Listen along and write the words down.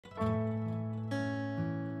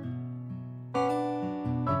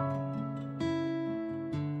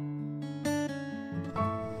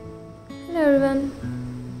everyone.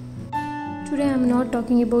 Today I am not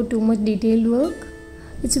talking about too much detailed work.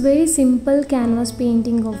 It's a very simple canvas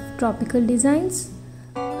painting of tropical designs.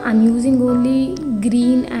 I'm using only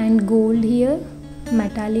green and gold here,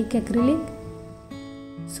 metallic acrylic.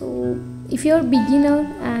 So if you're a beginner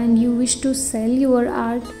and you wish to sell your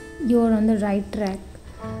art, you're on the right track.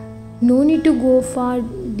 No need to go for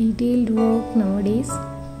detailed work nowadays.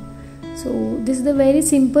 So this is the very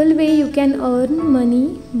simple way you can earn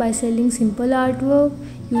money by selling simple artwork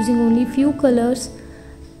using only few colors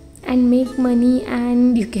and make money,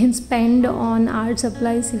 and you can spend on art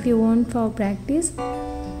supplies if you want for practice.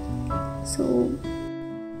 So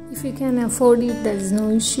if you can afford it, there is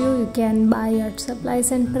no issue. You can buy art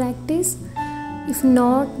supplies and practice. If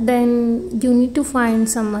not, then you need to find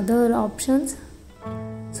some other options.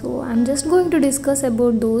 So I'm just going to discuss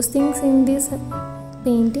about those things in this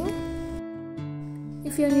painting.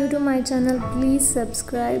 If you are new to my channel, please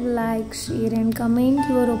subscribe, like, share and comment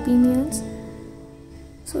your opinions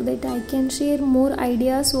so that I can share more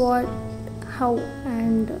ideas what, how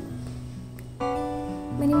and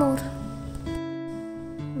many more.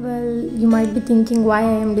 Well, you might be thinking why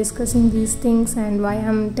I am discussing these things and why I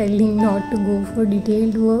am telling not to go for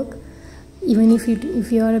detailed work even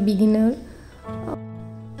if you are a beginner.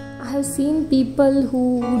 I have seen people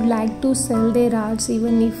who would like to sell their arts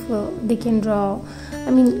even if they can draw. I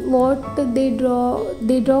mean, what they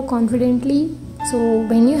draw confidently. So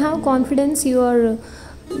when you have confidence, you are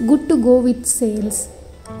good to go with sales.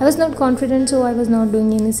 I was not confident, so I was not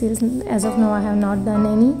doing any sales. As of now, I have not done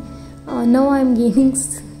any. Now I am gaining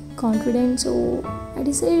confidence, so I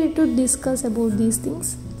decided to discuss about these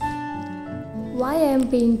things. Why I am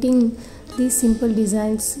painting these simple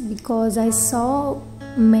designs? Because I saw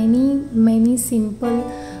many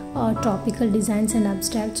simple tropical designs and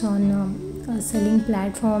abstracts on selling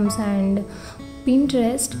platforms and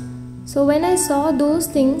Pinterest. So when I saw those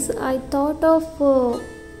things, I thought of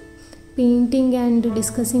painting and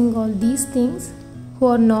discussing all these things who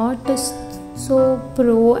are not so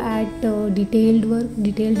pro at detailed work,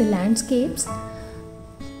 detailed landscapes.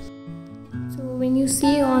 So when you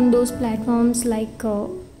see on those platforms, like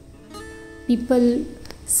people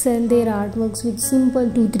sell their artworks with simple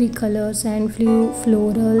 2-3 colors and few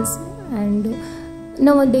florals, and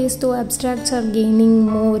nowadays though abstracts are gaining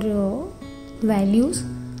more values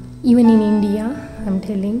even in India, I'm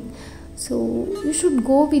telling. So you should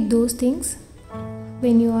go with those things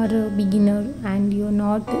when you are a beginner and you're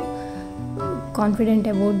not confident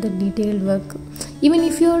about the detailed work. Even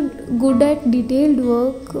if you're good at detailed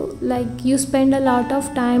work, like you spend a lot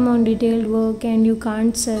of time on detailed work and you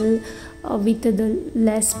can't sell with the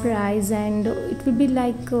less price, and it will be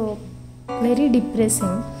like very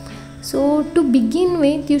depressing. So to begin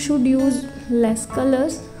with, you should use less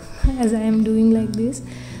colors as I am doing like this.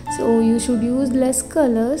 So you should use less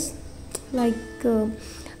colors, like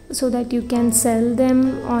so that you can sell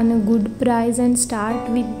them on a good price and start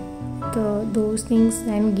with those things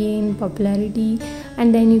and gain popularity,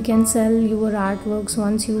 and then you can sell your artworks.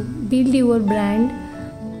 Once you build your brand,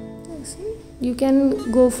 you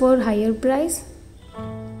can go for higher price.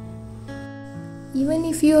 Even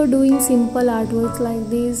if you are doing simple artworks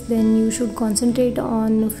like this, then you should concentrate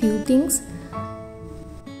on a few things.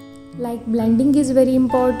 Like blending is very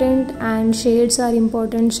important, and shades are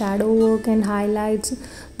important, shadow work and highlights.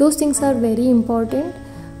 Those things are very important.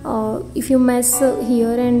 If you mess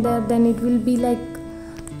here and there, then it will be like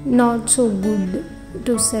not so good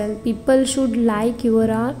to sell. People should like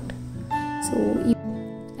your art.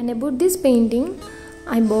 And about this painting,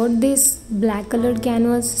 I bought this black colored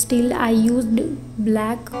canvas. Still I used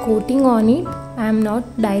black coating on it. I am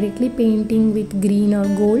not directly painting with green or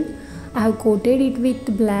gold. I have coated it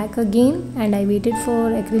with black again, and I waited for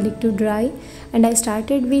acrylic to dry, and I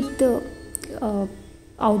started with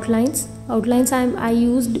outlines. I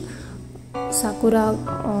used Sakura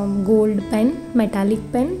gold pen,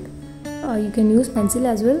 metallic pen. You can use pencil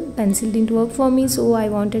as well. Pencil didn't work for me, so I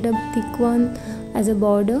wanted a thick one as a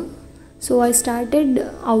border. So I started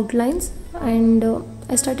outlines, and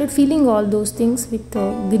I started filling all those things with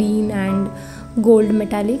green and gold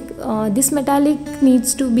metallic. This metallic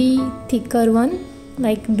needs to be thicker one.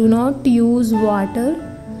 Like, do not use water.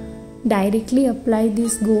 Directly apply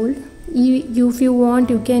this gold. If you want,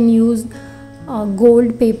 you can use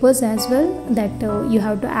gold papers as well. That you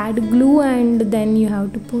have to add glue, and then you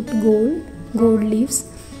have to put gold leaves.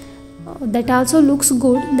 That also looks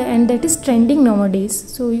good, and that is trending nowadays,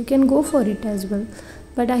 so you can go for it as well.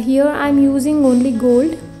 But here I am using only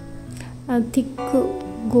gold, thick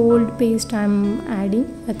gold paste I am adding,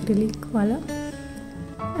 acrylic wala,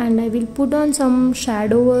 and I will put on some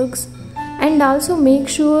shadow works And also make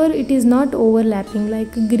sure it is not overlapping,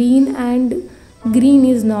 like green and green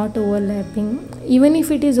is not overlapping. Even if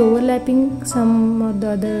it is overlapping some or the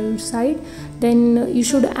other side, then you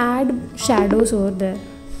should add shadows over there.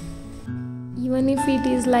 Even if it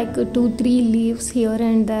is like 2-3 leaves here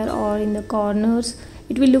and there or in the corners,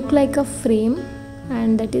 it will look like a frame,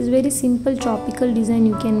 and that is very simple tropical design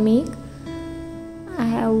you can make. I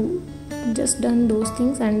have just done those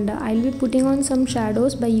things, and I'll be putting on some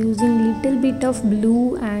shadows by using little bit of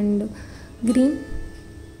blue and green,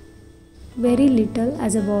 very little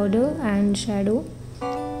as a border and shadow.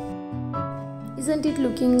 Isn't it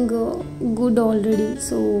looking good already?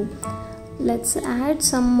 So let's add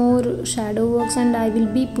some more shadow works, and I will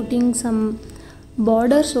be putting some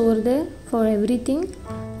borders over there for everything.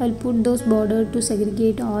 I'll put those borders to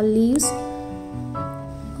segregate all leaves.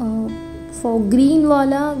 For green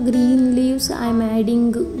leaves I'm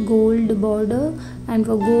adding gold border, and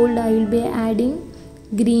for gold I will be adding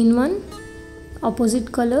green one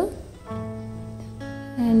opposite color,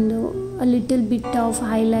 and a little bit of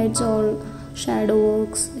highlights or shadow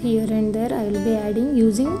works here and there I will be adding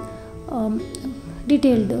using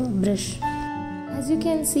detailed brush. As you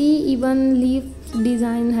can see, even leaf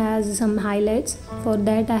design has some highlights. For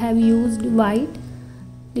that I have used white.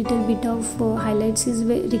 Little bit of highlights is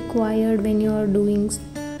required when you are doing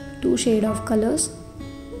 2 shades of colors.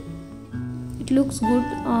 It looks good.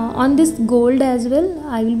 On this gold as well,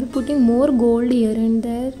 I will be putting more gold here and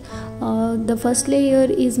there. The first layer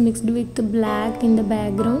is mixed with black in the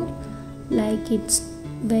background, like it's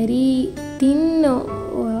very thin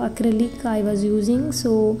acrylic I was using.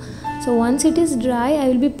 So once it is dry, I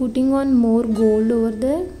will be putting on more gold over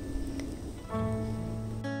there.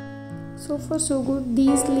 So far so good.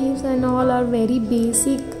 These leaves and all are very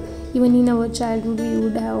basic. Even in our childhood we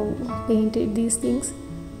would have painted these things.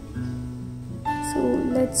 So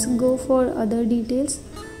let's go for other details.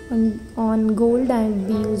 On gold I will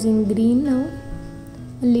be using green now.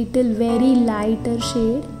 A little very lighter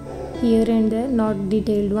shade here and there, not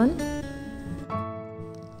detailed one.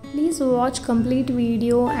 Please watch complete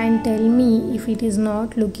video and tell me if it is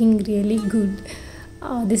not looking really good.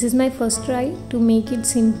 This is my first try to make it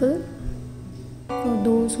simple. For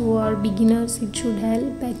those who are beginners, it should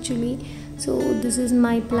help actually. So this is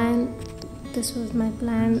my plan. This was my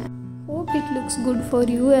plan. Hope it looks good for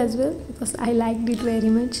you as well, because I liked it very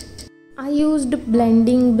much. I used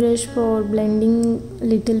blending brush for blending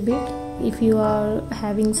little bit. If you are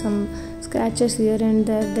having some scratches here and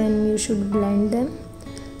there, then you should blend them.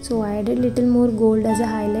 So I added little more gold as a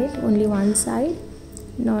highlight, only one side,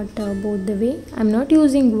 not both the way. I'm not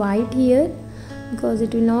using white here because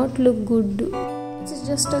it will not look good. It's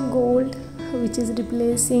just a gold which is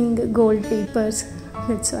replacing gold papers,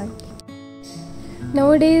 that's why.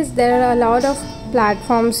 Nowadays there are a lot of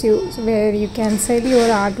platforms where you can sell your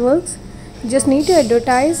artworks. You just need to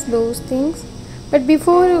advertise those things. But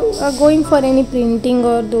before going for any printing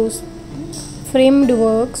or those framed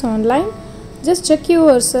works online, just check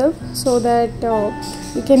yourself so that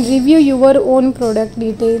you can review your own product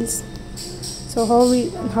details. So how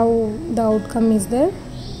the outcome is there,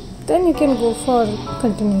 then you can go for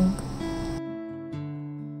continuing.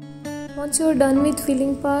 Once you are done with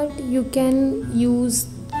filling part, you can use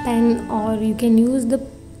pen or you can use the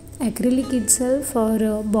acrylic itself for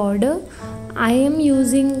a border. I am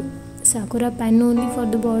using Sakura pen only for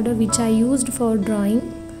the border, which I used for drawing.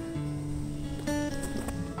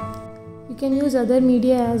 You can use other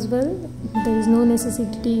media as well. There is no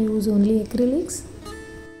necessity to use only acrylics.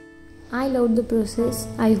 I love the process.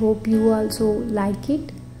 I hope you also like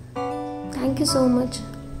it. Thank you so much.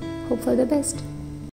 Hope for the best.